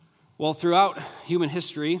Well, throughout human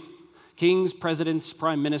history, kings, presidents,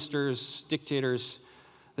 prime ministers, dictators,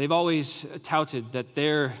 they've always touted that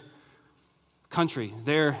their country,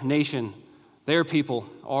 their nation, their people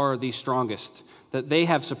are the strongest, that they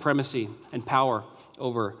have supremacy and power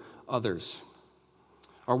over others.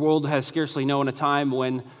 Our world has scarcely known a time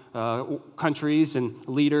when countries and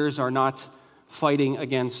leaders are not fighting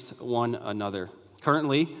against one another.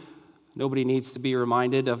 Currently, nobody needs to be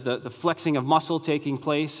reminded of the flexing of muscle taking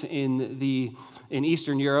place in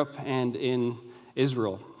Eastern Europe and in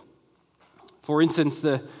Israel. For instance,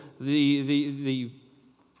 the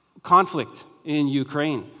conflict in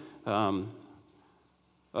Ukraine, the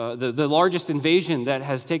largest invasion that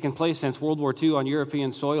has taken place since World War II on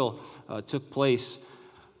European soil took place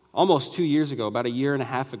almost 2 years ago, about a year and a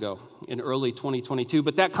half ago, in early 2022.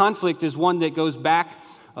 But that conflict is one that goes back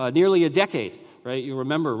nearly a decade, right? You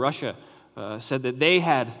remember Russia said that they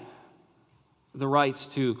had the rights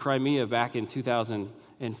to Crimea back in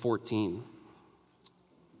 2014.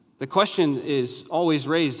 The question is always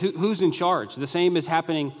raised, who's in charge? The same is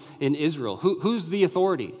happening in Israel. Who's the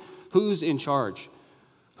authority? Who's in charge?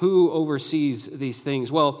 Who oversees these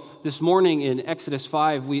things? Well, this morning in Exodus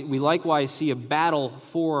 5, we likewise see a battle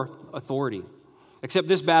for authority. Except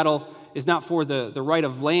this battle is not for the right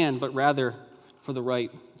of land, but rather for the right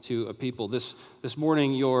to a people. This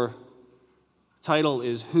morning, your title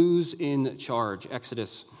is Who's in Charge?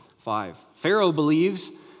 Exodus 5. Pharaoh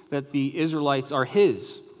believes that the Israelites are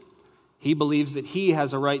his. He believes that he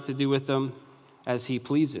has a right to do with them as he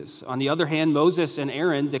pleases. On the other hand, Moses and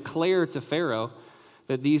Aaron declare to Pharaoh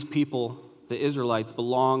that these people, the Israelites,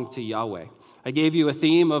 belong to Yahweh. I gave you a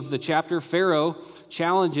theme of the chapter. Pharaoh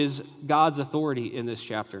challenges God's authority in this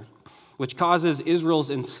chapter, which causes Israel's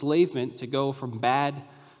enslavement to go from bad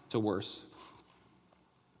to worse,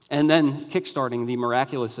 and then kickstarting the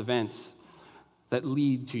miraculous events that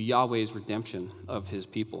lead to Yahweh's redemption of his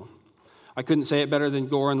people. I couldn't say it better than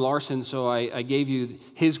Goran Larsson, so I gave you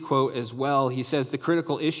his quote as well. He says, "The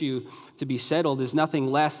critical issue to be settled is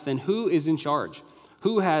nothing less than who is in charge,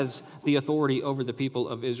 who has the authority over the people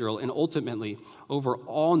of Israel, and ultimately over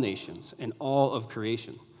all nations and all of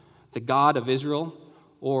creation, the God of Israel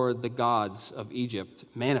or the gods of Egypt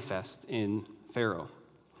manifest in Pharaoh."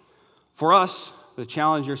 For us, to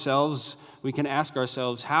challenge ourselves, we can ask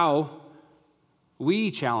ourselves how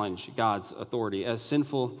we challenge God's authority as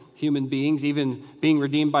sinful human beings. Even being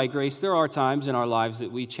redeemed by grace, there are times in our lives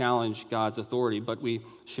that we challenge God's authority, but we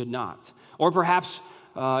should not. Or perhaps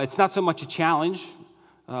it's not so much a challenge,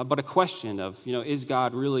 but a question of, is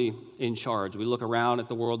God really in charge? We look around at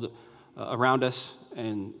the world around us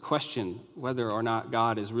and question whether or not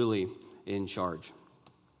God is really in charge.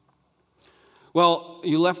 Well,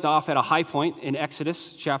 you left off at a high point in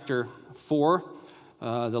Exodus chapter 4,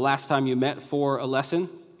 the last time you met for a lesson.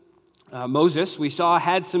 Moses, we saw,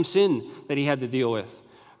 had some sin that he had to deal with,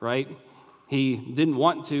 right? He didn't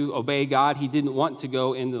want to obey God. He didn't want to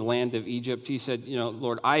go into the land of Egypt. He said,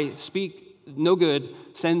 Lord, I speak no good,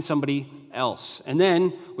 send somebody else. And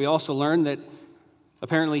then we also learned that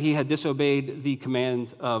apparently he had disobeyed the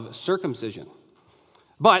command of circumcision.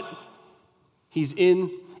 But he's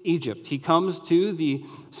in Egypt. He comes to the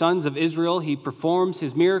sons of Israel. He performs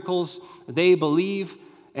his miracles. They believe,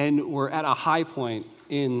 and we're at a high point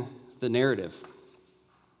in the narrative.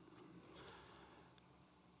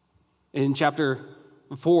 In chapter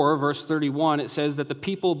 4, verse 31, it says that the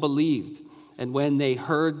people believed, and when they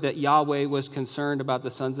heard that Yahweh was concerned about the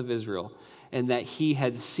sons of Israel and that he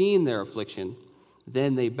had seen their affliction,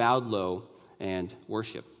 then they bowed low and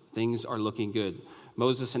worshiped. Things are looking good.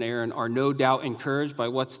 Moses and Aaron are no doubt encouraged by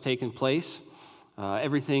what's taken place.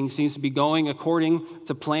 Everything seems to be going according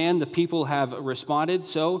to plan. The people have responded,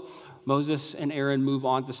 so Moses and Aaron move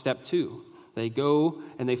on to step 2. They go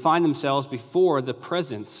and they find themselves before the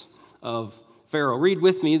presence of Pharaoh. Read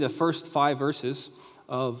with me the first 5 verses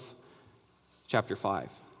of chapter 5.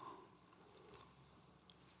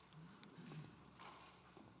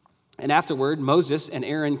 "And afterward, Moses and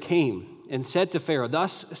Aaron came and said to Pharaoh,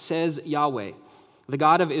 'Thus says Yahweh, the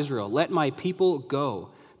God of Israel, let my people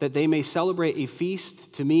go, that they may celebrate a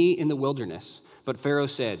feast to me in the wilderness.' But Pharaoh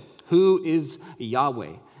said, 'Who is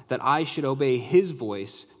Yahweh, that I should obey his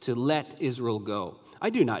voice to let Israel go? I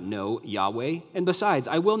do not know Yahweh, and besides,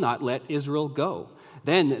 I will not let Israel go.'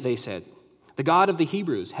 Then they said, 'The God of the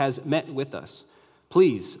Hebrews has met with us.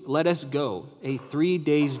 Please let us go a 3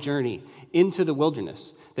 days' journey into the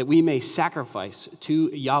wilderness, that we may sacrifice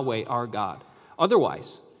to Yahweh our God.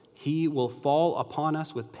 Otherwise, he will fall upon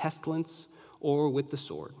us with pestilence or with the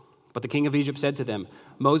sword.' But the king of Egypt said to them,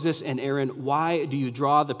 'Moses and Aaron, why do you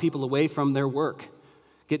draw the people away from their work?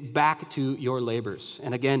 Get back to your labors."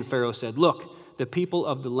 And again, Pharaoh said, "Look, the people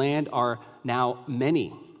of the land are now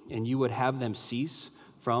many, and you would have them cease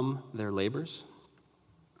from their labors?"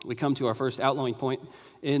 We come to our first outlining point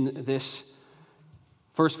in this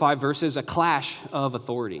first 5 verses, a clash of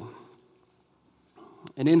authority.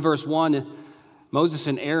 And in verse 1, Moses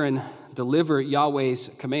and Aaron deliver Yahweh's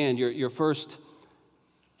command, your first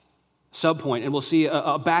subpoint, and we'll see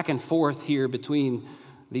a back and forth here between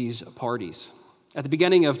these parties. At the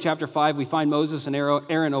beginning of chapter 5, we find Moses and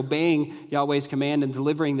Aaron obeying Yahweh's command and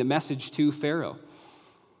delivering the message to Pharaoh.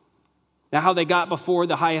 Now, how they got before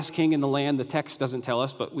the highest king in the land, the text doesn't tell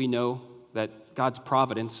us, but we know that God's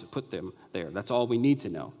providence put them there. That's all we need to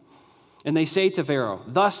know. And they say to Pharaoh,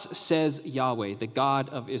 "Thus says Yahweh, the God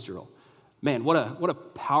of Israel." Man, what a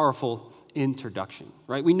powerful introduction,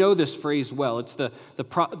 right? We know this phrase well. It's the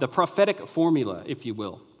prophetic formula, if you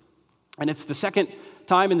will. And it's the second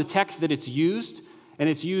time in the text that it's used, and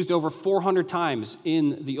it's used over 400 times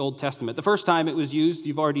in the Old Testament. The first time it was used,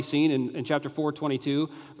 you've already seen in chapter 4:22,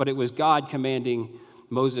 but it was God commanding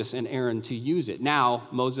Moses and Aaron to use it. Now,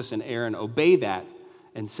 Moses and Aaron obey that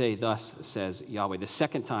and say, "Thus says Yahweh," the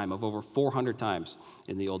second time of over 400 times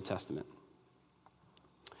in the Old Testament.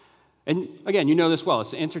 And again, you know this well.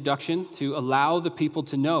 It's an introduction to allow the people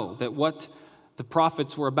to know that what the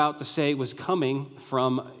prophets were about to say was coming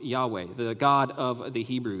from Yahweh, the God of the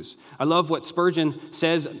Hebrews. I love what Spurgeon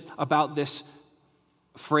says about this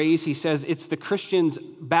phrase. He says it's the Christian's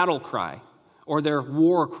battle cry or their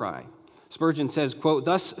war cry. Spurgeon says, quote,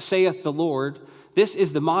 "Thus saith the Lord, this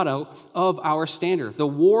is the motto of our standard, the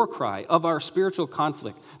war cry of our spiritual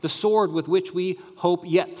conflict, the sword with which we hope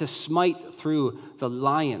yet to smite through the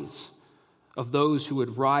lions of those who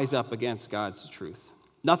would rise up against God's truth.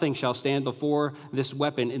 Nothing shall stand before this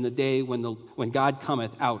weapon in the day when God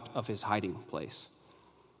cometh out of his hiding place."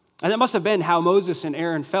 And that must have been how Moses and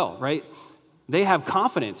Aaron felt, right? They have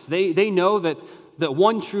confidence. They know that the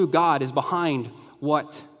one true God is behind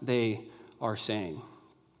what they are saying.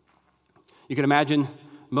 You can imagine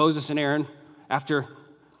Moses and Aaron, after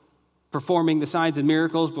performing the signs and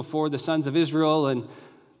miracles before the sons of Israel and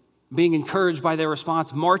being encouraged by their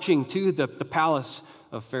response, marching to the palace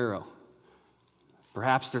of Pharaoh.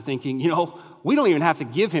 Perhaps they're thinking, we don't even have to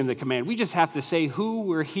give him the command. We just have to say who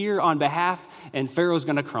we're here on behalf, and Pharaoh's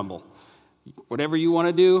going to crumble. Whatever you want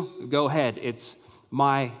to do, go ahead. It's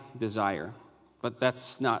my desire. But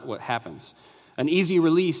that's not what happens. An easy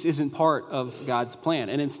release isn't part of God's plan.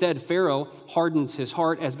 And instead, Pharaoh hardens his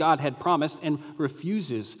heart as God had promised and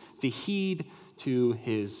refuses to heed to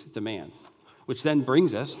his demand. Which then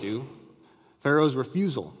brings us to Pharaoh's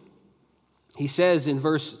refusal. He says in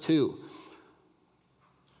verse 2,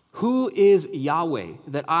 "Who is Yahweh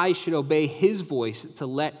that I should obey his voice to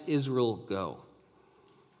let Israel go?"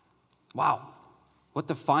 Wow, what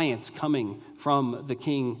defiance coming from the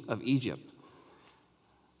king of Egypt.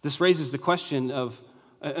 This raises the question of,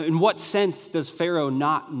 in what sense does Pharaoh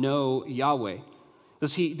not know Yahweh?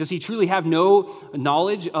 Does he truly have no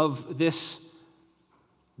knowledge of this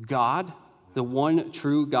God, the one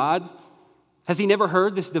true God? Has he never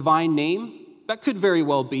heard this divine name? That could very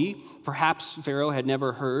well be. Perhaps Pharaoh had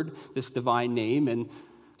never heard this divine name, and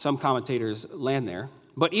some commentators land there.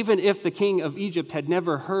 But even if the king of Egypt had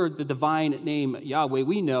never heard the divine name Yahweh,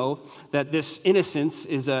 we know that this innocence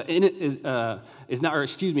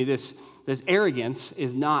this arrogance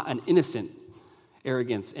is not an innocent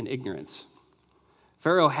arrogance and ignorance.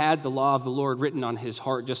 Pharaoh had the law of the Lord written on his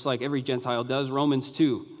heart, just like every Gentile does. Romans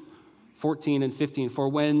 2:14 and 15. "For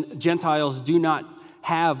when Gentiles do not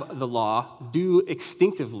have the law, do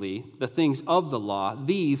instinctively the things of the law,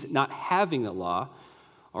 these, not having the law,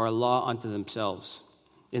 are a law unto themselves,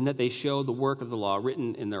 in that they show the work of the law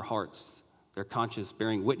written in their hearts, their conscience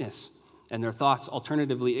bearing witness, and their thoughts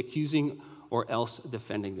alternatively accusing or else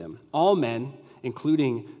defending them. All men,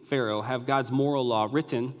 including Pharaoh, have God's moral law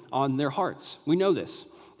written on their hearts." We know this.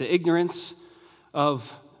 Pharaoh's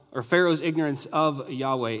ignorance of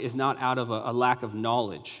Yahweh is not out of a lack of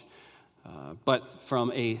knowledge, but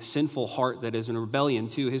from a sinful heart that is in rebellion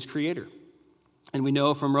to his creator. And we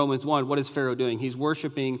know from Romans 1, what is Pharaoh doing? He's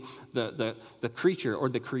worshiping the creature or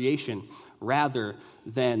the creation rather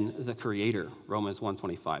than the creator, Romans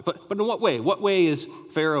 1:25. But in what way? What way is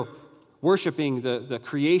Pharaoh worshiping the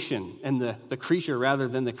creation and the creature rather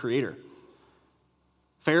than the creator?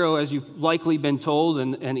 Pharaoh, as you've likely been told,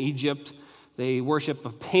 in Egypt, they worship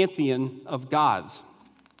a pantheon of gods.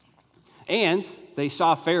 And they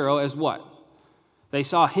saw Pharaoh as what? They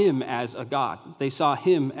saw him as a god. They saw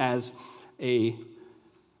him as a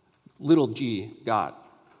little g God.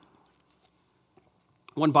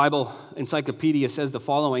 One Bible encyclopedia says the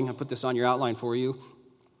following. I put this on your outline for you.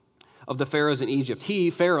 of the pharaohs in Egypt. He,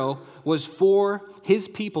 Pharaoh, was for his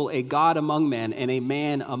people a god among men and a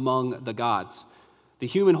man among the gods, the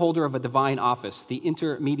human holder of a divine office, the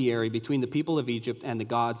intermediary between the people of Egypt and the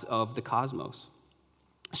gods of the cosmos.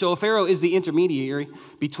 So Pharaoh is the intermediary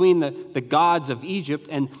between the gods of Egypt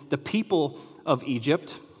and the people of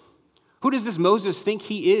Egypt. Who does this Moses think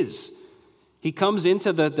he is? He comes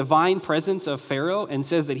into the divine presence of Pharaoh and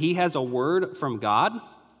says that he has a word from God.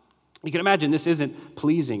 You can imagine this isn't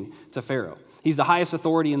pleasing to Pharaoh. He's the highest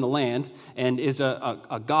authority in the land and is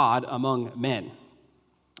a god among men.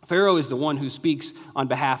 Pharaoh is the one who speaks on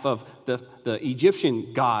behalf of the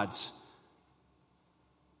Egyptian gods.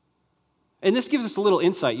 And this gives us a little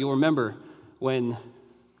insight. You'll remember when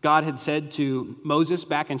God had said to Moses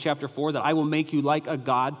back in chapter 4 that I will make you like a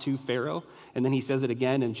god to Pharaoh. And then he says it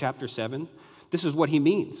again in chapter 7. This is what he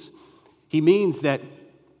means. He means that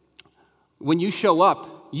when you show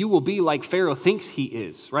up, you will be like Pharaoh thinks he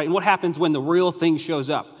is, right? And what happens when the real thing shows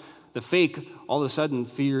up? The fake all of a sudden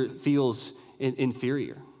feels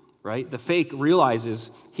inferior, right? The fake realizes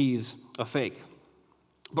he's a fake.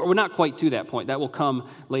 But we're not quite to that point. That will come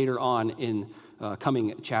later on in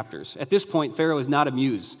coming chapters. At this point, Pharaoh is not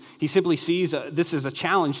amused. He simply sees this as a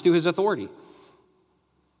challenge to his authority.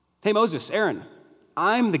 Hey, Moses, Aaron,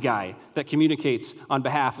 I'm the guy that communicates on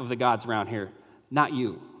behalf of the gods around here, not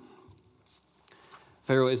you.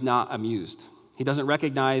 Pharaoh is not amused. He doesn't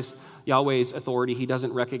recognize Yahweh's authority. He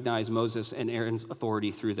doesn't recognize Moses and Aaron's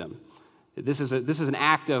authority through them. This is an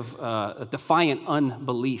act of a defiant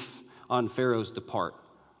unbelief on Pharaoh's part.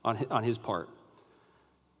 On his part.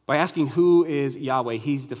 By asking who is Yahweh,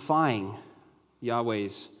 he's defying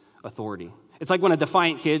Yahweh's authority. It's like when a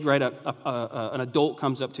defiant kid, right, an adult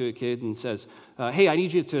comes up to a kid and says, hey, I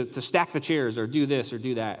need you to stack the chairs or do this or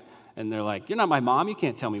do that. And they're like, you're not my mom, you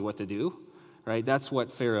can't tell me what to do, right? That's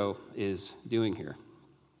what Pharaoh is doing here.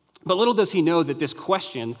 But little does he know that this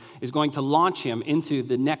question is going to launch him into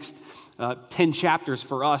the next 10 chapters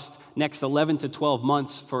for us, next 11 to 12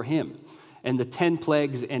 months for him, and the 10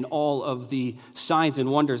 plagues and all of the signs and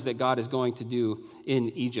wonders that God is going to do in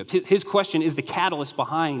Egypt. His question is the catalyst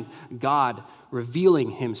behind God revealing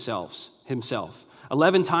himself.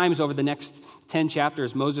 11 times over the next 10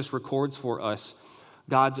 chapters, Moses records for us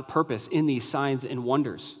God's purpose in these signs and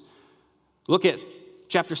wonders. Look at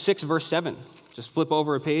chapter 6, verse 7. Just flip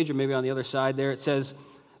over a page, or maybe on the other side there. It says,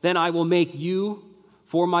 then I will make you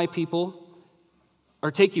for my people, or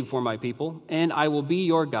take you for my people, and I will be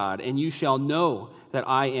your God, and you shall know that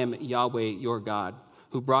I am Yahweh your God,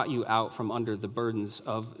 who brought you out from under the burdens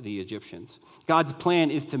of the Egyptians. God's plan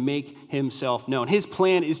is to make himself known. His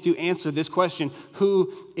plan is to answer this question,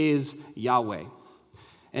 who is Yahweh?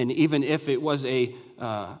 And even if it was a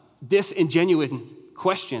disingenuous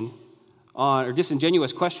question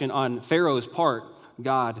on Pharaoh's part,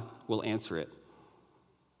 God will answer it.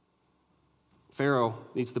 Pharaoh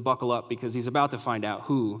needs to buckle up because he's about to find out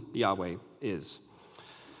who Yahweh is.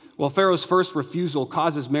 Well, Pharaoh's first refusal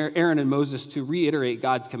causes Aaron and Moses to reiterate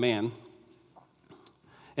God's command.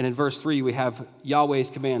 And in verse 3, we have Yahweh's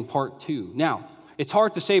command, part 2. Now, it's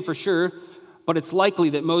hard to say for sure, but it's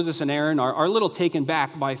likely that Moses and Aaron are a little taken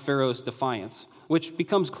back by Pharaoh's defiance, which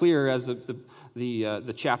becomes clear as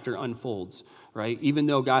the chapter unfolds, right? Even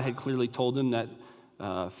though God had clearly told them that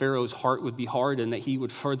Pharaoh's heart would be hard and that he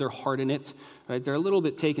would further harden it, right? They're a little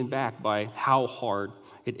bit taken back by how hard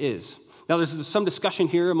it is. Now, there's some discussion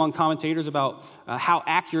here among commentators about how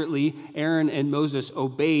accurately Aaron and Moses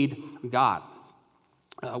obeyed God.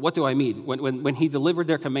 What do I mean? When he delivered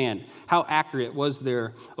their command, how accurate was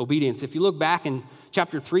their obedience? If you look back in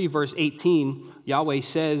chapter 3, verse 18, Yahweh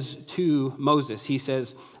says to Moses, he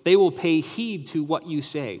says, they will pay heed to what you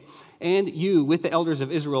say. And you, with the elders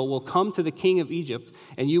of Israel, will come to the king of Egypt,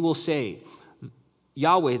 and you will say,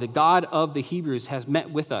 Yahweh, the God of the Hebrews, has met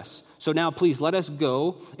with us. So now please let us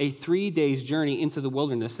go a 3 days journey into the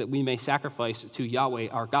wilderness that we may sacrifice to Yahweh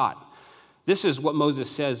our God. This is what Moses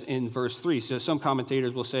says in verse 3. So some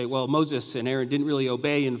commentators will say, well, Moses and Aaron didn't really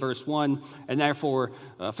obey in verse 1, and therefore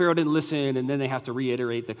Pharaoh didn't listen, and then they have to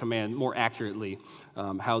reiterate the command more accurately,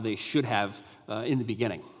 how they should have in the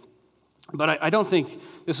beginning. But I don't think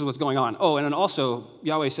this is what's going on. Oh, and then also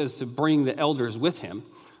Yahweh says to bring the elders with him,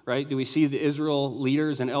 right? Do we see the Israel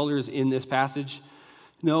leaders and elders in this passage?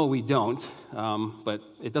 No, we don't. But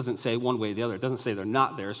it doesn't say one way or the other. It doesn't say they're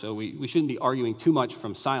not there, so we shouldn't be arguing too much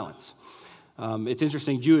from silence. It's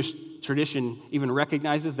interesting, Jewish tradition even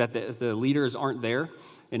recognizes that the leaders aren't there.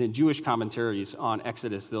 And in Jewish commentaries on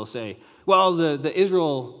Exodus, they'll say, well, the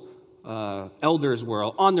Israel elders were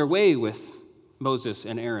on their way with Moses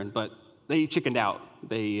and Aaron, but they chickened out.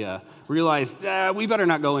 They realized, we better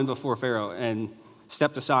not go in before Pharaoh. And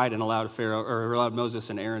stepped aside and allowed Moses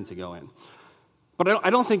and Aaron to go in. But I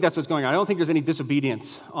don't think that's what's going on. I don't think there's any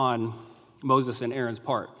disobedience on Moses and Aaron's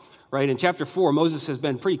part, right? In chapter 4, Moses has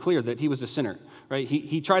been pretty clear that he was a sinner, right?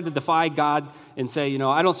 He tried to defy God and say,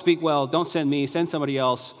 I don't speak well, don't send me, send somebody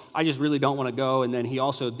else. I just really don't want to go. And then he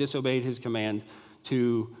also disobeyed his command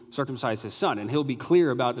to circumcise his son. And he'll be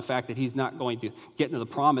clear about the fact that he's not going to get into the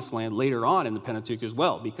promised land later on in the Pentateuch as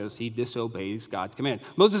well, because he disobeys God's command.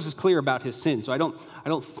 Moses is clear about his sin, so I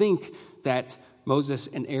don't think that Moses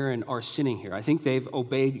and Aaron are sinning here. I think they've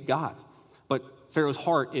obeyed God. But Pharaoh's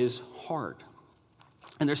heart is hard,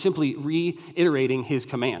 and they're simply reiterating his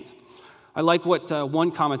command. I like what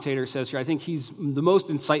one commentator says here. I think he's the most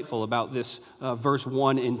insightful about this verse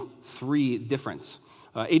 1 and 3 difference.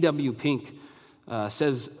 A.W. Pink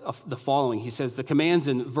says the following. He says, the commands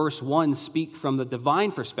in verse 1 speak from the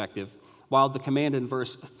divine perspective, while the command in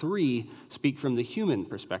verse 3 speak from the human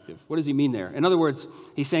perspective. What does he mean there? In other words,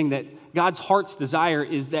 he's saying that God's heart's desire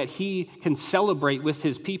is that he can celebrate with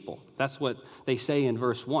his people. That's what they say in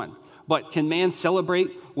verse 1. But can man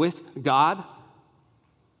celebrate with God?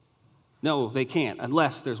 No, they can't,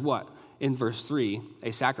 unless there's what? In verse 3,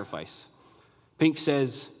 a sacrifice. Pink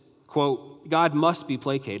says, quote, God must be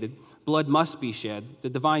placated, blood must be shed, the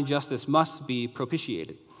divine justice must be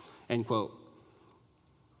propitiated, end quote.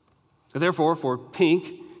 Therefore, for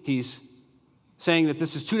Pink, he's saying that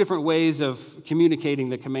this is two different ways of communicating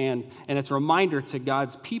the command, and it's a reminder to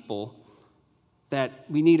God's people that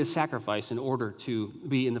we need a sacrifice in order to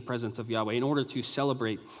be in the presence of Yahweh, in order to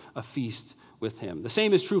celebrate a feast with him. The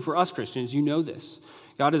same is true for us Christians. You know this.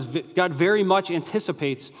 God very much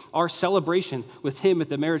anticipates our celebration with him at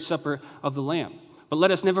the marriage supper of the Lamb. But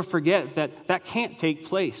let us never forget that that can't take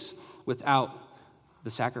place without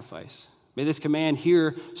the sacrifice. May this command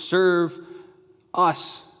here serve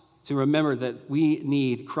us to remember that we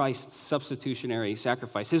need Christ's substitutionary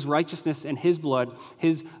sacrifice. His righteousness and his blood,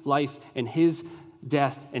 his life and his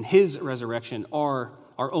death and his resurrection are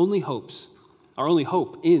our only hopes, our only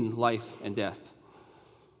hope in life and death.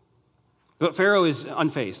 But Pharaoh is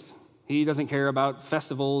unfazed. He doesn't care about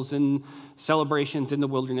festivals and celebrations in the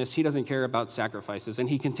wilderness. He doesn't care about sacrifices. And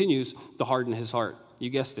he continues to harden his heart. You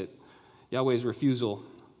guessed it. Yahweh's refusal,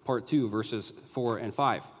 part 2, verses 4 and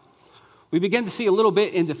 5. We begin to see a little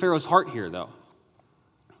bit into Pharaoh's heart here, though.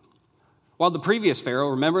 While the previous Pharaoh,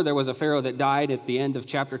 remember there was a Pharaoh that died at the end of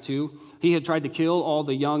chapter 2. He had tried to kill all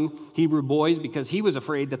the young Hebrew boys because he was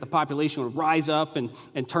afraid that the population would rise up and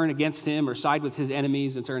turn against him or side with his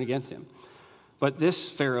enemies and turn against him. But this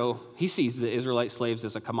Pharaoh, he sees the Israelite slaves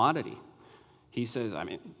as a commodity. He says,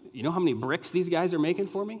 you know how many bricks these guys are making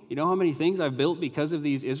for me? You know how many things I've built because of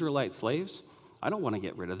these Israelite slaves? I don't want to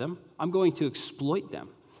get rid of them. I'm going to exploit them.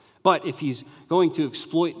 But if he's going to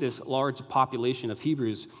exploit this large population of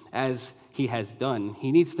Hebrews as he has done,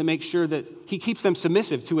 he needs to make sure that he keeps them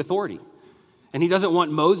submissive to authority. And he doesn't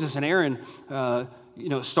want Moses and Aaron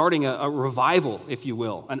starting a revival, if you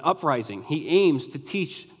will, an uprising. He aims to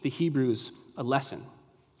teach the Hebrews a lesson.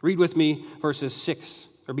 Read with me verses 6,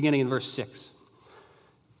 or beginning in verse 6.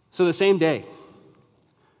 So the same day,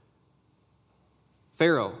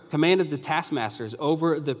 Pharaoh commanded the taskmasters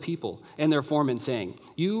over the people and their foremen, saying,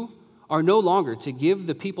 you are no longer to give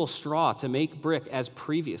the people straw to make brick as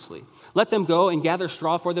previously. Let them go and gather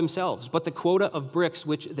straw for themselves, but the quota of bricks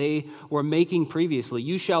which they were making previously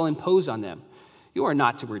you shall impose on them. You are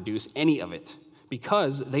not to reduce any of it,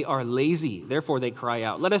 because they are lazy. Therefore they cry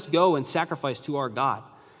out, let us go and sacrifice to our God.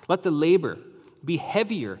 Let the labor be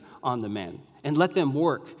heavier on the men, and let them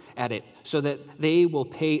work at it, so that they will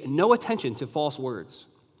pay no attention to false words.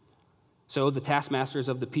 So the taskmasters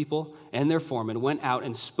of the people and their foremen went out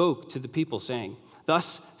and spoke to the people, saying,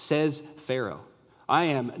 thus says Pharaoh, I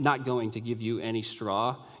am not going to give you any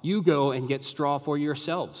straw. You go and get straw for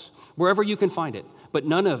yourselves, wherever you can find it, but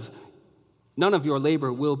none of your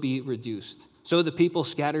labor will be reduced. So the people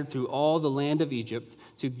scattered through all the land of Egypt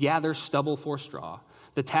to gather stubble for straw.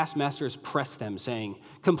 The taskmasters pressed them, saying,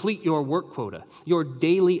 complete your work quota, your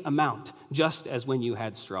daily amount, just as when you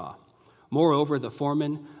had straw. Moreover, the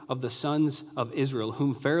foremen of the sons of Israel,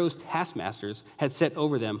 whom Pharaoh's taskmasters had set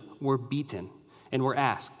over them, were beaten and were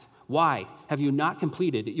asked, why have you not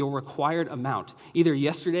completed your required amount, either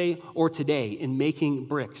yesterday or today, in making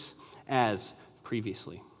bricks as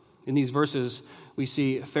previously? In these verses, we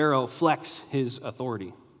see Pharaoh flex his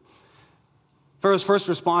authority. Pharaoh's first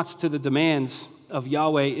response to the demands of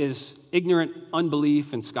Yahweh is ignorant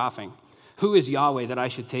unbelief and scoffing. Who is Yahweh that I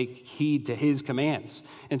should take heed to his commands?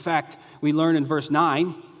 In fact, we learn in verse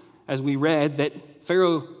 9, as we read, that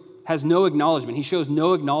Pharaoh has no acknowledgement. He shows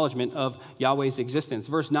no acknowledgement of Yahweh's existence.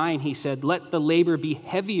 Verse 9, he said, "Let the labor be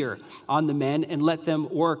heavier on the men and let them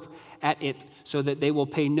work at it so that they will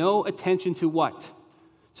pay no attention to" what?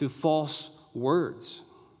 To false words.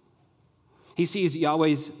 He sees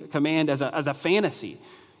Yahweh's command as a fantasy.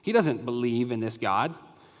 He doesn't believe in this God.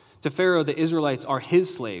 To Pharaoh, the Israelites are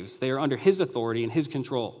his slaves. They are under his authority and his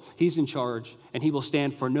control. He's in charge, and he will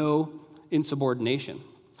stand for no insubordination.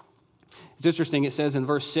 It's interesting, it says in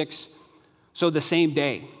verse 6, "So the same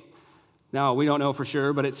day." Now, we don't know for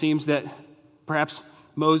sure, but it seems that perhaps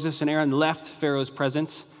Moses and Aaron left Pharaoh's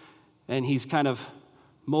presence, and he's kind of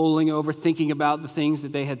mulling over, thinking about the things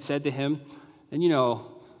that they had said to him. And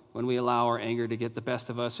when we allow our anger to get the best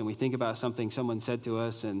of us, and we think about something someone said to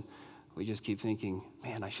us, and we just keep thinking,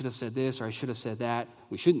 man, I should have said this or I should have said that.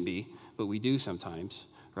 We shouldn't be, but we do sometimes,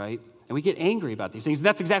 right? And we get angry about these things.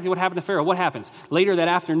 That's exactly what happened to Pharaoh. What happens? Later that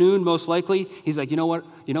afternoon, most likely, he's like, you know what?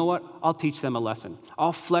 I'll teach them a lesson.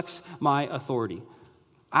 I'll flex my authority.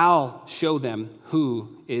 I'll show them who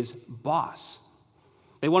is boss.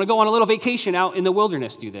 They want to go on a little vacation out in the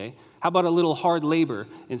wilderness, do they? How about a little hard labor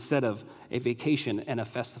instead of a vacation and a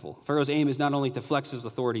festival? Pharaoh's aim is not only to flex his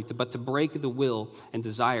authority, but to break the will and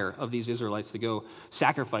desire of these Israelites to go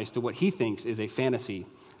sacrifice to what he thinks is a fantasy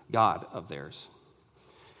god of theirs.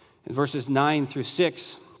 In verses 9 through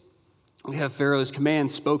 6, we have Pharaoh's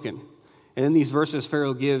command spoken. And in these verses,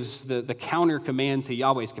 Pharaoh gives the counter command to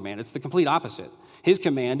Yahweh's command. It's the complete opposite. His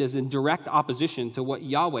command is in direct opposition to what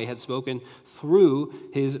Yahweh had spoken through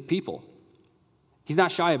his people. He's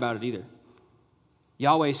not shy about it either.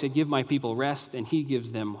 Yahweh said, "Give my people rest," and he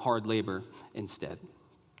gives them hard labor instead.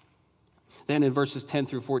 Then in verses 10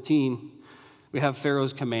 through 14, we have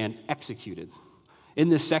Pharaoh's command executed. In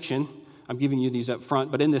this section, I'm giving you these up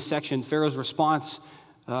front, but in this section, Pharaoh's response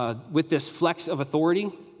with this flex of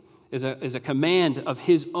authority is a command of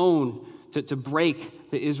his own to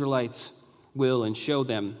break the Israelites' will and show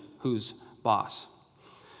them who's boss.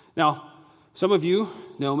 Now, some of you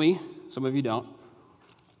know me, some of you don't.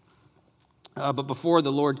 But before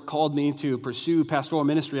the Lord called me to pursue pastoral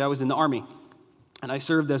ministry, I was in the Army, and I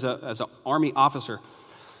served as an Army officer.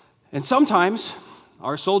 And sometimes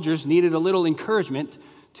our soldiers needed a little encouragement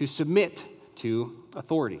to submit to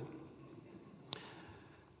authority.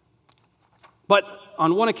 But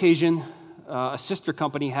on one occasion, a sister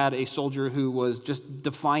company had a soldier who was just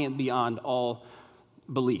defiant beyond all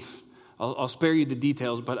belief. I'll spare you the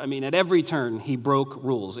details, but at every turn, he broke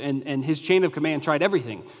rules. And his chain of command tried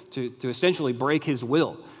everything to essentially break his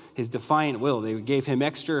will, his defiant will. They gave him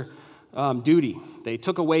extra duty. They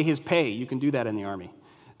took away his pay. You can do that in the Army.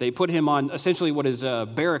 They put him on essentially what is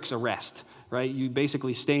barracks arrest, right? You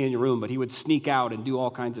basically stay in your room, but he would sneak out and do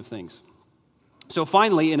all kinds of things. So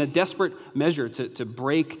finally, in a desperate measure to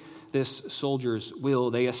break this soldier's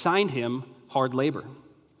will, they assigned him hard labor.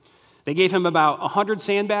 They gave him about 100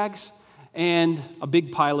 sandbags and a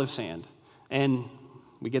big pile of sand. And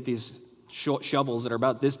we get these shovels that are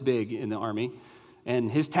about this big in the Army.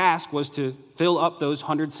 And his task was to fill up those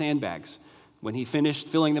 100 sandbags. When he finished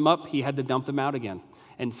filling them up, he had to dump them out again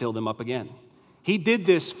and fill them up again. He did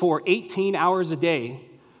this for 18 hours a day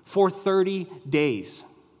for 30 days.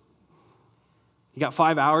 He got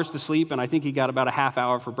 5 hours to sleep, and I think he got about a half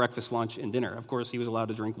hour for breakfast, lunch, and dinner. Of course, he was allowed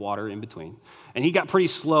to drink water in between. And he got pretty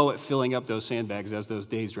slow at filling up those sandbags as those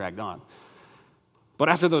days dragged on. But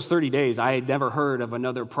after those 30 days, I had never heard of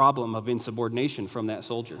another problem of insubordination from that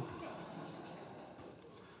soldier.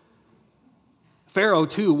 Pharaoh,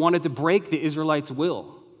 too, wanted to break the Israelites'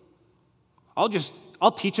 will.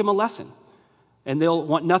 I'll teach them a lesson, and they'll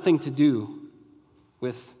want nothing to do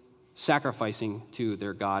with sacrificing to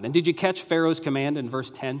their God. And did you catch Pharaoh's command in verse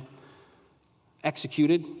 10?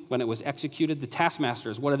 Executed. When it was executed, the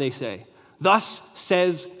taskmasters, what do they say? "Thus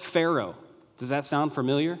says Pharaoh." Does that sound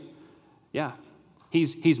familiar? Yeah.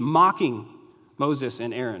 He's mocking Moses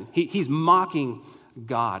and Aaron. He's mocking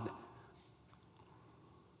God.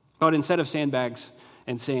 But instead of sandbags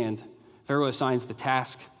and sand, Pharaoh assigns the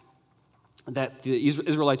task that the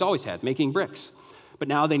Israelites always had, making bricks. But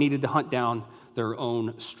now they needed to hunt down their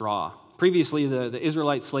own straw. Previously, the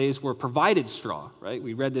Israelite slaves were provided straw, right?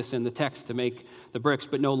 We read this in the text to make the bricks,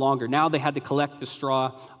 but no longer. Now they had to collect the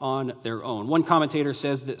straw on their own. One commentator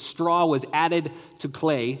says that straw was added to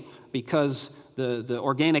clay because the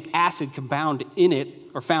organic acid found in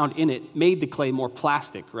it made the clay more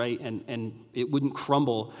plastic, right? And it wouldn't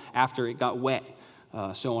crumble after it got wet,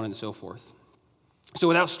 so on and so forth. So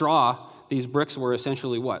without straw, these bricks were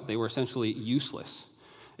essentially what? They were essentially useless.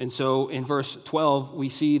 And so in verse 12, we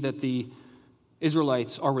see that the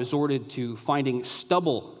Israelites are resorted to finding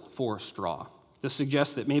stubble for straw. This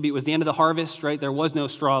suggests that maybe it was the end of the harvest, right? There was no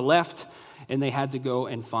straw left, and they had to go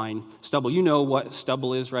and find stubble. You know what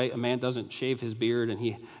stubble is, right? A man doesn't shave his beard, and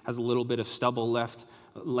he has a little bit of stubble left.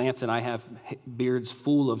 Lance and I have beards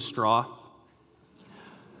full of straw.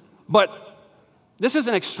 But this is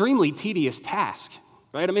an extremely tedious task,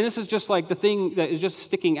 right? I mean, this is just like the thing that is just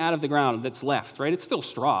sticking out of the ground that's left, right? It's still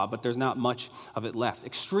straw, but there's not much of it left.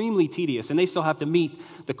 Extremely tedious, and they still have to meet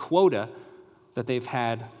the quota that they've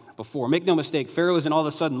had before. Make no mistake, Pharaoh isn't all of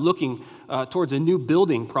a sudden looking towards a new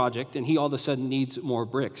building project, and he all of a sudden needs more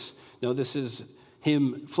bricks. No, this is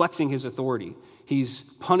him flexing his authority. He's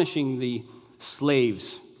punishing the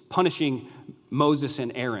slaves, punishing Moses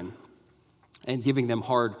and Aaron, and giving them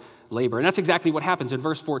hard labor. And that's exactly what happens in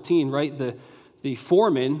verse 14, right? The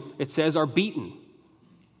foremen, it says, are beaten.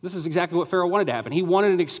 This is exactly what Pharaoh wanted to happen. He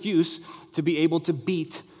wanted an excuse to be able to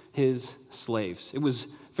beat his slaves. It was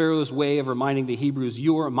Pharaoh's way of reminding the Hebrews,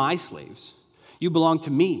 you are my slaves. You belong to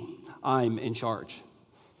me. I'm in charge.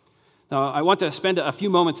 Now, I want to spend a few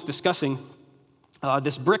moments discussing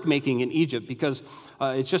this brick making in Egypt because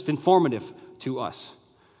it's just informative to us.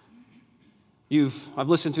 I've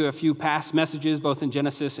listened to a few past messages, both in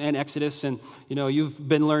Genesis and Exodus, and you've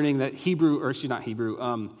been learning that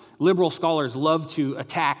liberal scholars love to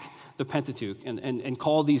attack the Pentateuch and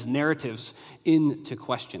call these narratives into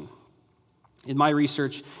question. In my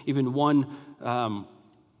research, even one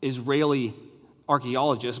Israeli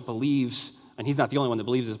archaeologist believes, and he's not the only one that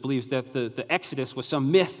believes this, believes that the Exodus was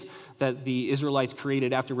some myth that the Israelites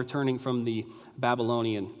created after returning from the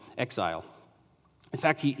Babylonian exile. In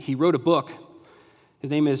fact, he wrote a book. His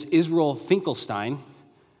name is Israel Finkelstein,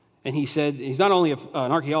 and he said he's not only an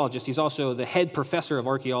archaeologist, he's also the head professor of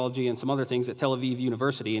archaeology and some other things at Tel Aviv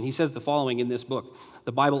University, and he says the following in this book,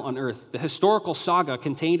 The Bible Unearthed. The historical saga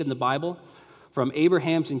contained in the Bible, from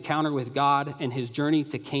Abraham's encounter with God and his journey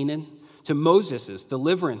to Canaan, to Moses'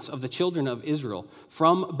 deliverance of the children of Israel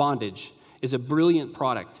from bondage, is a brilliant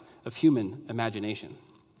product of human imagination.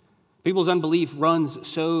 People's unbelief runs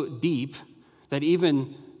so deep that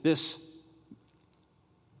even this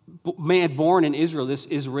man born in Israel, this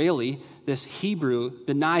Israeli, this Hebrew,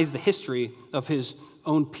 denies the history of his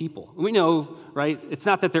own people. We know, right, it's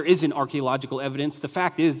not that there isn't archaeological evidence. The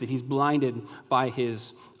fact is that he's blinded by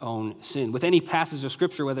his own sin. With any passage of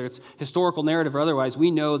Scripture, whether it's historical narrative or otherwise,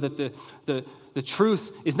 we know that the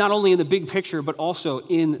truth is not only in the big picture, but also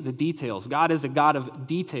in the details. God is a God of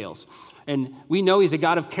details. And we know he's a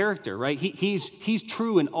God of character, right? He's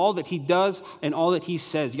true in all that he does and all that he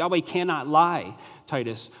says. Yahweh cannot lie,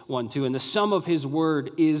 Titus 1:2. And the sum of his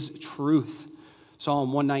word is truth.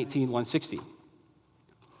 Psalm 119, 160.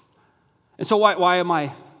 And so why am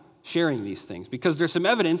I sharing these things? Because there's some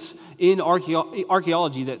evidence in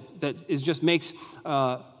archaeology that is just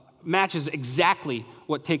matches exactly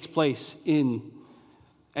what takes place in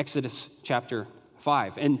Exodus chapter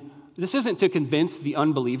 5. And this isn't to convince the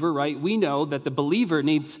unbeliever, right? We know that the unbeliever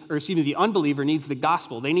needs the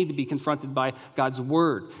gospel. They need to be confronted by God's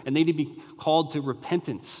word, and they need to be called to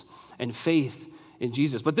repentance and faith in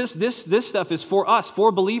Jesus. But this stuff is for us,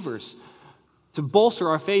 for believers, to bolster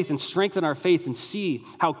our faith and strengthen our faith and see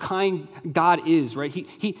how kind God is, right?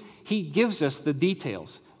 He gives us the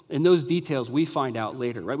details, and those details we find out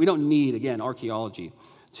later, right? We don't need, again, archaeology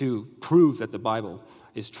to prove that the Bible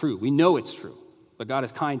is true. We know it's true, but God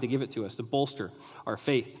is kind to give it to us to bolster our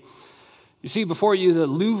faith. You see before you the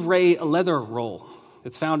Louvre leather roll.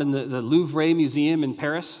 It's found in the Louvre Museum in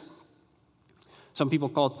Paris. Some people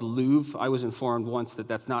call it the Louvre. I was informed once that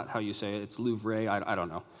that's not how you say it. It's Louvre. I don't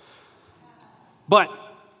know. But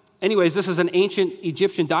anyways, this is an ancient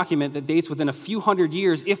Egyptian document that dates within a few hundred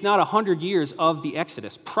years, if not 100 years, of the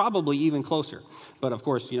Exodus, probably even closer. But of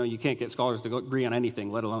course, you can't get scholars to agree on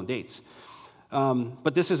anything, let alone dates.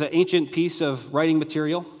 But this is an ancient piece of writing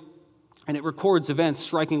material, and it records events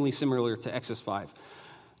strikingly similar to Exodus 5.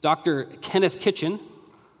 Dr. Kenneth Kitchen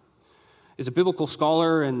is a biblical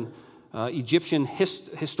scholar and Egyptian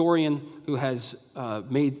historian who has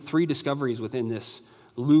made 3 discoveries within this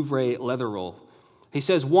Louvre leather roll. He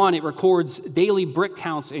says, 1, it records daily brick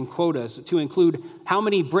counts and quotas to include how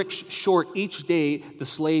many bricks short each day the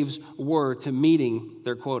slaves were to meeting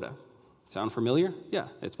their quota. Sound familiar? Yeah,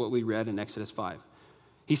 it's what we read in Exodus 5.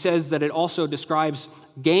 He says that it also describes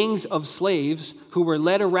gangs of slaves who were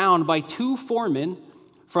led around by 2 foremen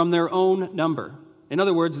from their own number. In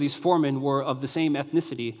other words, these foremen were of the same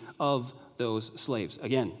ethnicity of those slaves.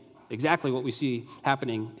 Again, exactly what we see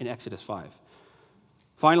happening in Exodus 5.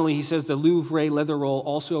 Finally, he says the Louvre leather roll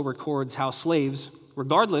also records how slaves,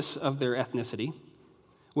 regardless of their ethnicity,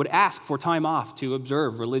 would ask for time off to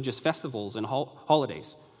observe religious festivals and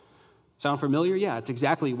holidays. Sound familiar? Yeah, it's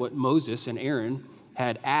exactly what Moses and Aaron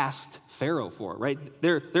had asked Pharaoh for, right?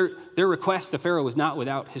 Their request to Pharaoh was not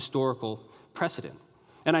without historical precedent.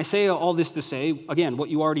 And I say all this to say, again, what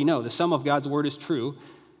you already know, the sum of God's word is true.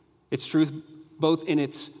 It's truth both in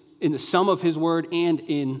the sum of his word and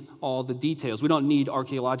in all the details. We don't need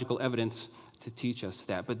archaeological evidence to teach us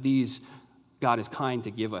that, but these God is kind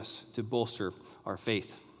to give us to bolster our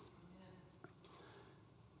faith.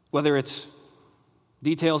 Whether it's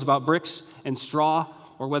details about bricks and straw,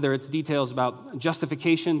 or whether it's details about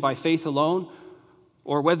justification by faith alone,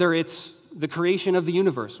 or whether it's the creation of the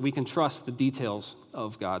universe, we can trust the details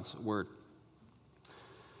of God's word.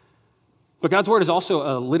 But God's word is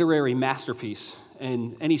also a literary masterpiece,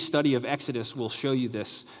 and any study of Exodus will show you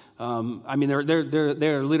this.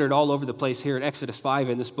 They're littered all over the place here in Exodus 5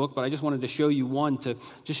 in this book, but I just wanted to show you one to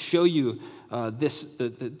just show you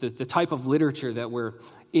the type of literature that we're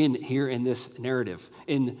in here in this narrative.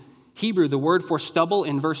 In Hebrew, the word for stubble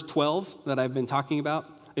in verse 12 that I've been talking about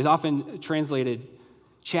is often translated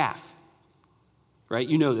chaff, right?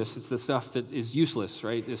 You know this. It's the stuff that is useless,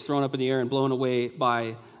 right? It's thrown up in the air and blown away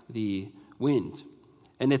by the wind.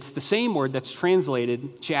 And it's the same word that's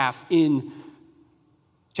translated chaff in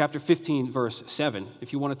chapter 15, verse 7.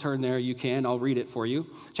 If you want to turn there, you can. I'll read it for you.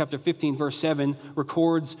 Chapter 15, verse 7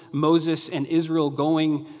 records Moses and Israel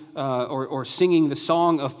going or singing the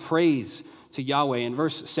song of praise to Yahweh. And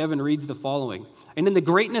verse 7 reads the following: "And in the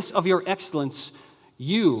greatness of your excellence,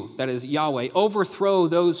 you," that is Yahweh, "overthrow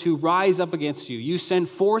those who rise up against you. You send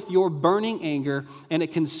forth your burning anger, and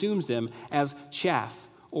it consumes them as chaff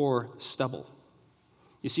or stubble."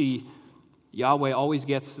 You see, Yahweh always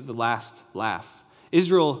gets the last laugh.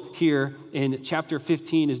 Israel here in chapter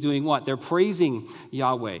 15 is doing what? They're praising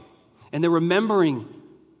Yahweh, and they're remembering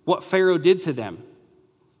what Pharaoh did to them.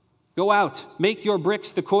 Go out, make your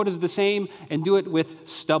bricks, the quota is the same, and do it with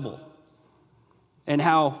stubble. And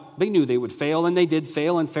how they knew they would fail, and they did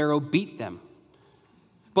fail, and Pharaoh beat them.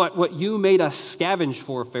 But what you made us scavenge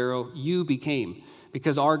for, Pharaoh, you became,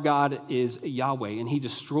 because our God is Yahweh, and he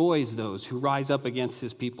destroys those who rise up against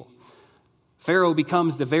his people. Pharaoh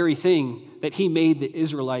becomes the very thing that he made the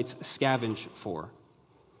Israelites scavenge for.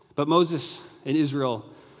 But Moses and Israel,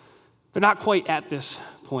 they're not quite at this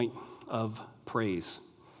point of praise.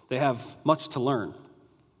 They have much to learn,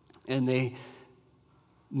 and they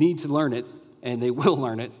need to learn it, and they will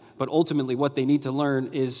learn it. But ultimately, what they need to learn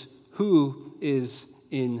is who is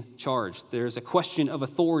in charge. There's a question of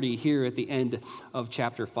authority here at the end of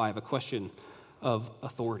chapter 5, a question of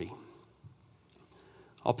authority.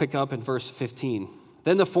 I'll pick up in verse 15.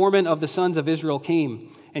 "Then the foreman of the sons of Israel came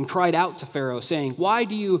and cried out to Pharaoh, saying, 'Why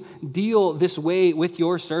do you deal this way with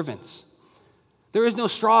your servants? There is no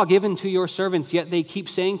straw given to your servants, yet they keep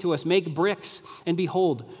saying to us, "Make bricks," and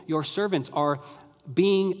behold, your servants are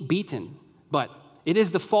being beaten. But it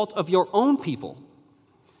is the fault of your own people.'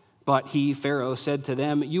 But he, Pharaoh, said to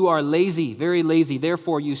them, 'You are lazy, very lazy.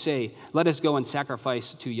 Therefore you say, "Let us go and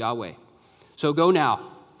sacrifice to Yahweh." So go now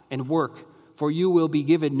and work, for you will be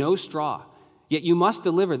given no straw. Yet you must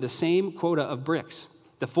deliver the same quota of bricks.'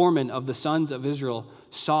 The foreman of the sons of Israel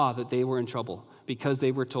saw that they were in trouble, because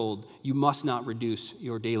they were told, 'You must not reduce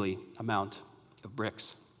your daily amount of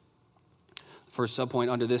bricks.'" The first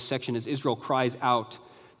subpoint under this section is Israel cries out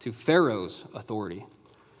to Pharaoh's authority.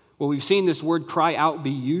 Well, we've seen this word "cry out"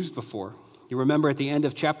 be used before. You remember at the end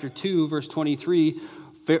of chapter 2, verse 23,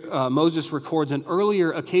 Moses records an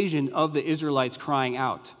earlier occasion of the Israelites crying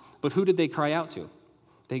out. But who did they cry out to?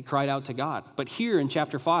 They cried out to God. But here in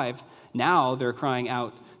chapter 5, now they're crying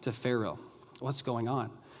out to Pharaoh. What's going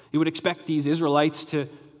on? You would expect these Israelites to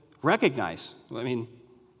recognize,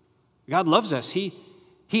 God loves us. He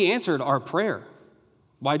answered our prayer.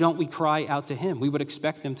 Why don't we cry out to him? We would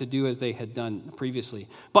expect them to do as they had done previously.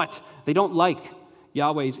 But they don't like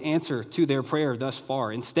Yahweh's answer to their prayer thus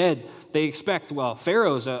far. Instead, they expect,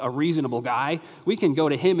 Pharaoh's a reasonable guy. We can go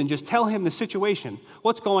to him and just tell him the situation,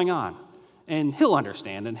 what's going on, and he'll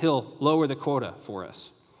understand, and he'll lower the quota for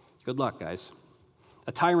us. Good luck, guys.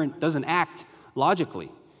 A tyrant doesn't act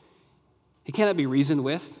logically. He cannot be reasoned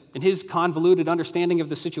with. In his convoluted understanding of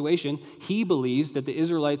the situation, he believes that the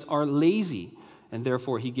Israelites are lazy, and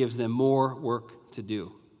therefore he gives them more work to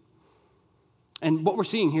do. And what we're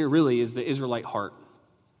seeing here really is the Israelite heart.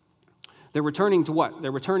 They're returning to what?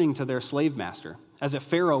 They're returning to their slave master, as if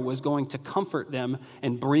Pharaoh was going to comfort them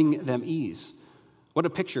and bring them ease. What a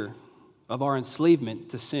picture of our enslavement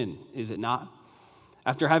to sin, is it not?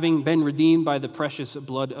 After having been redeemed by the precious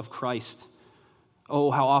blood of Christ,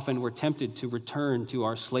 oh, how often we're tempted to return to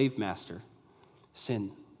our slave master,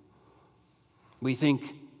 sin. We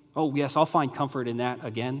think, oh, yes, I'll find comfort in that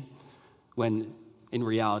again, when in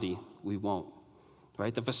reality, we won't.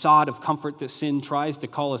 Right? The facade of comfort that sin tries to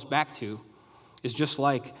call us back to is just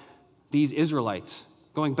like these Israelites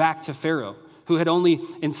going back to Pharaoh, who had only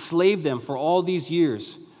enslaved them for all these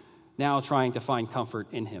years, now trying to find comfort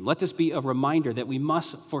in him. Let this be a reminder that we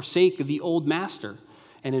must forsake the old master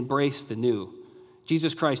and embrace the new.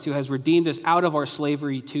 Jesus Christ, who has redeemed us out of our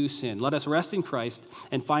slavery to sin. Let us rest in Christ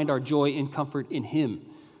and find our joy and comfort in him,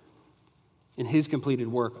 in his completed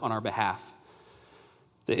work on our behalf.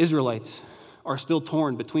 The Israelites are still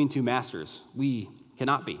torn between two masters. We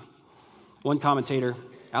cannot be. One commentator,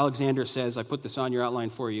 Alexander, says, I put this on your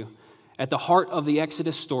outline for you, at the heart of the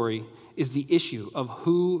Exodus story is the issue of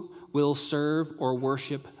who will serve or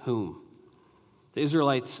worship whom. The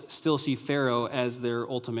Israelites still see Pharaoh as their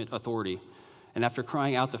ultimate authority. And after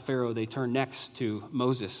crying out to Pharaoh, they turn next to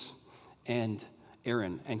Moses and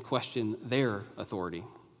Aaron and question their authority.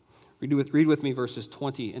 Read with me verses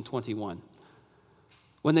 20 and 21.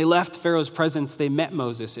 When they left Pharaoh's presence, they met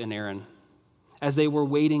Moses and Aaron as they were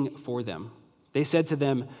waiting for them. They said to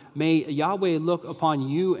them, may Yahweh look upon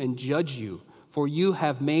you and judge you, for you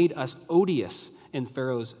have made us odious in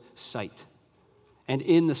Pharaoh's sight, and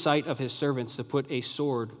in the sight of his servants to put a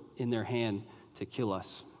sword in their hand to kill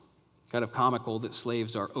us. Kind of comical that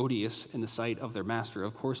slaves are odious in the sight of their master.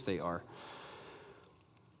 Of course they are.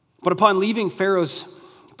 But upon leaving Pharaoh's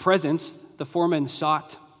presence, the foremen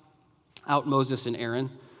sought out Moses and Aaron.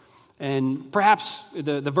 And perhaps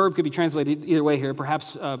the verb could be translated either way here.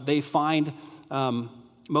 Perhaps they find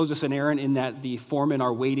Moses and Aaron in that the foremen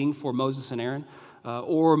are waiting for Moses and Aaron.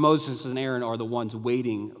 Or Moses and Aaron are the ones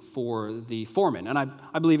waiting for the foreman. And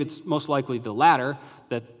I believe it's most likely the latter,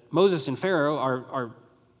 that Moses and Pharaoh are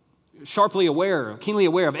sharply aware, keenly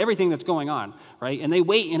aware of everything that's going on, right? And they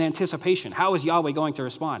wait in anticipation. How is Yahweh going to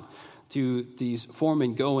respond to these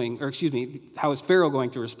foremen how is Pharaoh going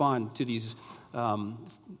to respond to these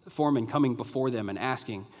foremen coming before them and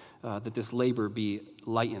asking that this labor be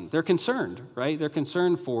lightened? They're concerned, right? They're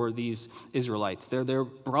concerned for these Israelites. They're their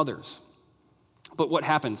brothers. But what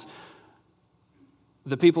happens?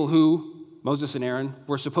 The people who, Moses and Aaron,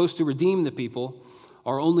 were supposed to redeem the people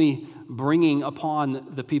are only bringing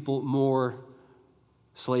upon the people more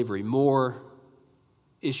slavery, more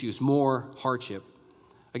issues, more hardship.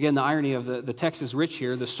 Again, the irony of the text is rich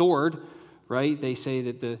here. The sword, right? They say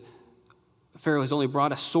that the Pharaoh has only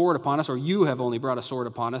brought a sword upon us, or you have only brought a sword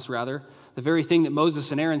upon us, rather. The very thing that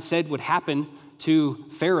Moses and Aaron said would happen to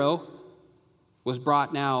Pharaoh was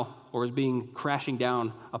brought now, or is being crashing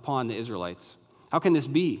down upon the Israelites. How can this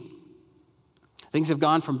be? Things have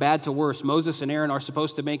gone from bad to worse. Moses and Aaron are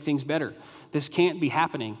supposed to make things better. This can't be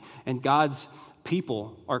happening. And God's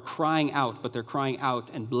people are crying out, but they're crying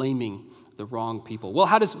out and blaming the wrong people. Well,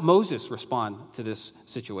 how does Moses respond to this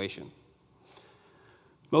situation?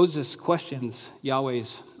 Moses questions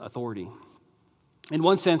Yahweh's authority. In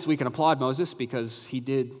one sense, we can applaud Moses because he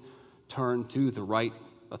did turn to the right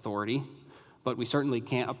authority, but we certainly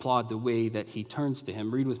can't applaud the way that he turns to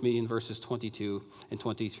him. Read with me in verses 22 and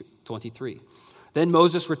 23. Then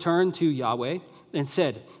Moses returned to Yahweh and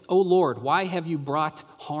said, O Lord, why have you brought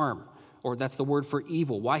harm? Or that's the word for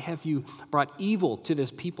evil. Why have you brought evil to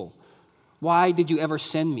this people? Why did you ever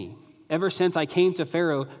send me? Ever since I came to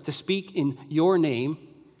Pharaoh to speak in your name,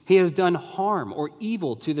 he has done harm or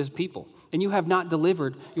evil to this people, and you have not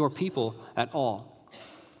delivered your people at all.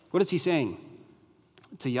 What is he saying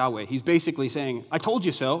to Yahweh? He's basically saying, I told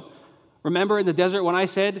you so. Remember in the desert when I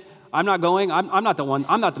said, I'm not going, I'm not the one,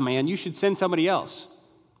 I'm not the man, you should send somebody else.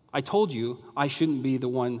 I told you I shouldn't be the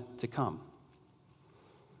one to come.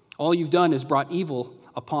 All you've done is brought evil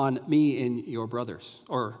upon me and your brothers,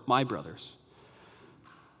 or my brothers.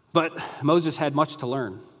 But Moses had much to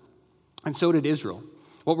learn, and so did Israel.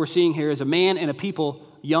 What we're seeing here is a man and a people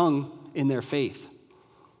young in their faith.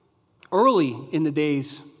 Early in the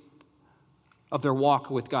days of their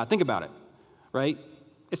walk with God. Think about it, right?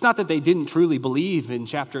 It's not that they didn't truly believe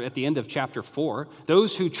at the end of chapter 4.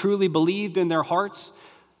 Those who truly believed in their hearts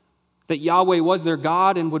that Yahweh was their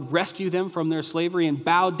God and would rescue them from their slavery and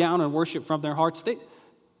bowed down and worshiped from their hearts,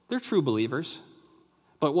 they're true believers.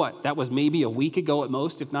 But what? That was maybe a week ago at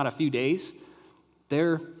most, if not a few days.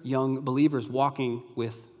 They're young believers walking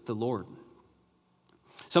with the Lord.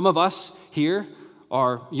 Some of us here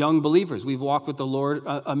are young believers. We've walked with the Lord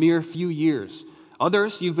a mere few years.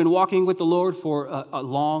 Others, you've been walking with the Lord for a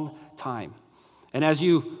long time. And as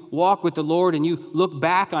you walk with the Lord and you look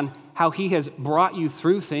back on how he has brought you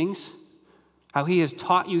through things, how he has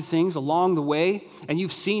taught you things along the way, and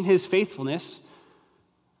you've seen his faithfulness,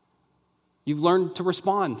 you've learned to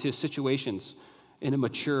respond to situations in a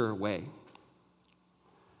mature way.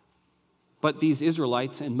 But these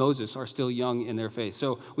Israelites and Moses are still young in their faith.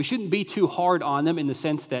 So we shouldn't be too hard on them in the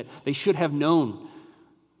sense that they should have known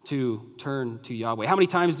to turn to Yahweh. How many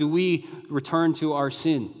times do we return to our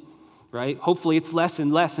sin, right? Hopefully it's less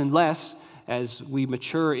and less and less as we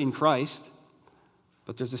mature in Christ.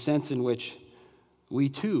 But there's a sense in which we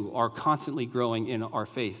too are constantly growing in our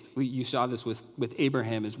faith. You saw this with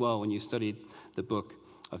Abraham as well when you studied the book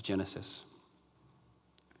of Genesis.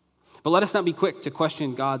 But let us not be quick to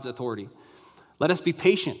question God's authority. Let us be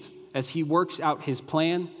patient as he works out his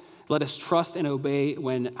plan. Let us trust and obey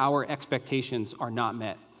when our expectations are not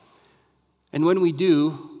met. And when we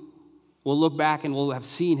do, we'll look back and we'll have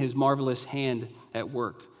seen his marvelous hand at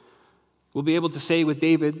work. We'll be able to say with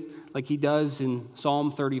David, like he does in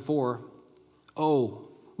Psalm 34, "Oh,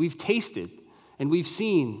 we've tasted and we've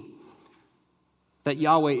seen that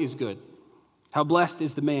Yahweh is good. How blessed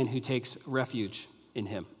is the man who takes refuge in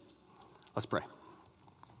him." Let's pray.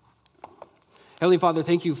 Heavenly Father,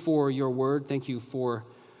 thank you for your word. Thank you for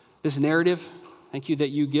this narrative. Thank you that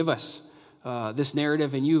you give us this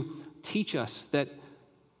narrative and you teach us that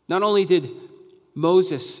not only did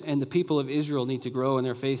Moses and the people of Israel need to grow in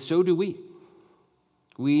their faith, so do we.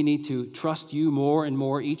 We need to trust you more and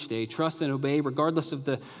more each day, trust and obey regardless of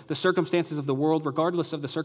the circumstances of the world, regardless of the